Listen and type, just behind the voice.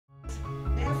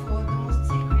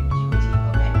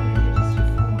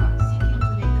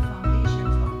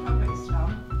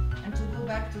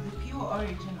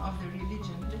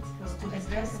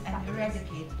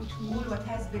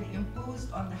what has been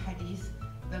imposed on the hadith,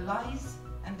 the lies,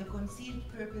 and the concealed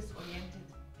purpose-oriented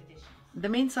editions. The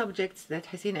main subjects that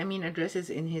Hussein Amin addresses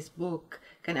in his book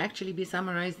can actually be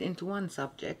summarized into one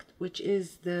subject, which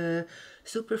is the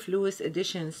superfluous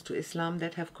additions to Islam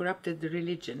that have corrupted the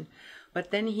religion.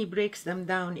 But then he breaks them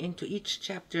down into each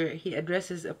chapter. He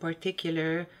addresses a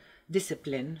particular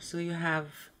discipline. So you have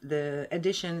the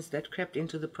additions that crept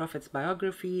into the Prophet's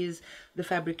biographies, the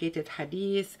fabricated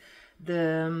hadith,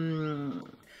 the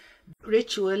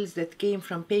rituals that came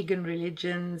from pagan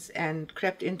religions and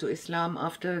crept into Islam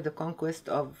after the conquest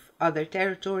of other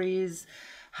territories,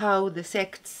 how the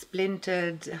sects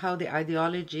splintered, how the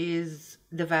ideologies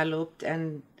developed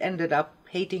and ended up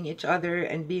hating each other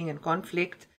and being in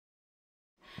conflict.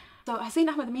 So Hussein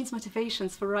Ahmad Amin's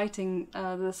motivations for writing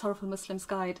the Sorrowful Muslim's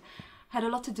Guide had a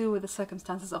lot to do with the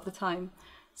circumstances of the time.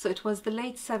 So it was the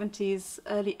late 70s,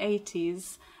 early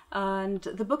 80s, and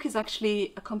the book is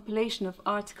actually a compilation of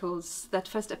articles that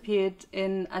first appeared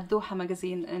in Ad-Doha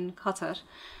magazine in Qatar.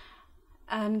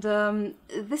 And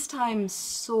this time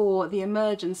saw the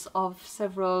emergence of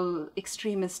several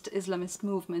extremist Islamist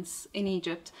movements in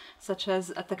Egypt, such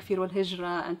as At-Takfir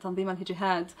wal-Hijra and Tanzim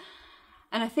al-Jihad.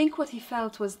 And I think what he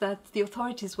felt was that the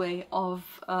authorities' way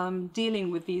of dealing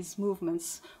with these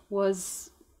movements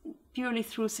was purely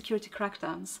through security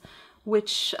crackdowns,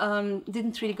 which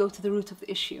didn't really go to the root of the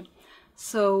issue.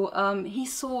 So he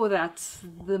saw that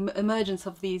the emergence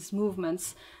of these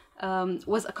movements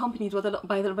was accompanied with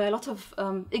by a lot of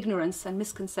ignorance and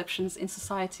misconceptions in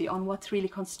society on what really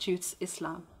constitutes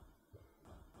Islam.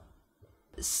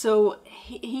 So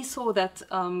he saw that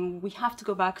we have to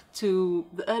go back to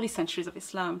the early centuries of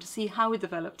Islam to see how it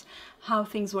developed, how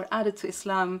things were added to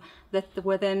Islam that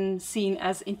were then seen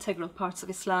as integral parts of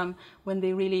Islam when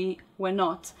they really were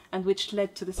not, and which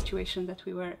led to the situation that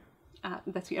we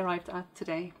arrived at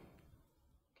today.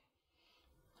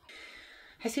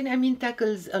 Hussein Amin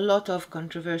tackles a lot of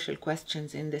controversial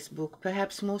questions in this book.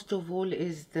 Perhaps most of all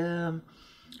is the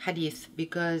hadith,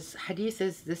 because hadith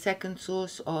is the second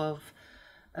source of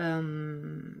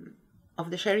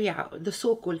the Sharia, the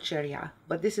so-called Sharia.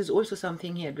 But this is also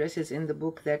something he addresses in the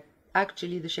book, that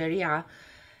actually the Sharia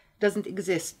doesn't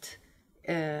exist.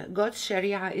 God's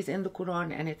Sharia is in the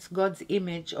Quran, and it's God's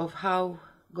image of how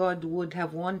God would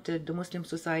have wanted the Muslim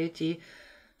society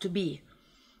to be.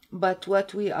 But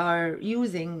what we are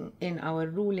using in our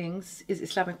rulings is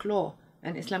Islamic law,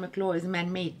 and Islamic law is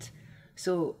man-made.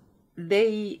 So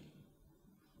the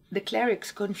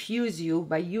clerics confuse you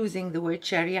by using the word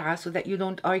Sharia so that you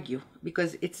don't argue,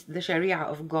 because it's the Sharia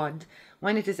of God,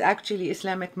 when it is actually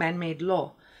Islamic man-made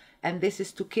law. And this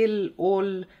is to kill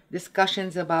all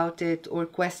discussions about it or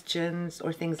questions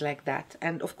or things like that.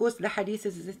 And of course, the hadith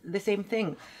is the same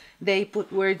thing. They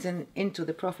put words into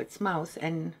the Prophet's mouth,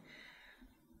 and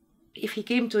if he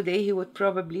came today, he would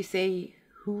probably say,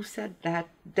 "Who said that?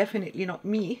 Definitely not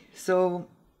me." So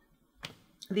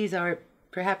these are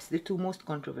perhaps the two most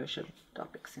controversial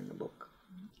topics in the book.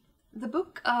 The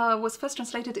book was first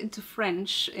translated into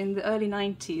French in the early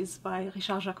 90s by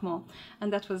Richard Jacquemont,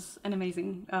 and that was an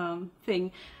amazing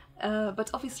thing. But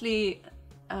obviously,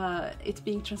 it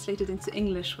being translated into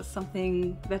English was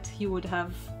something that he would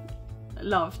have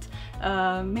loved,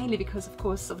 mainly because, of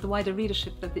course, of the wider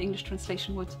readership that the English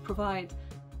translation would provide.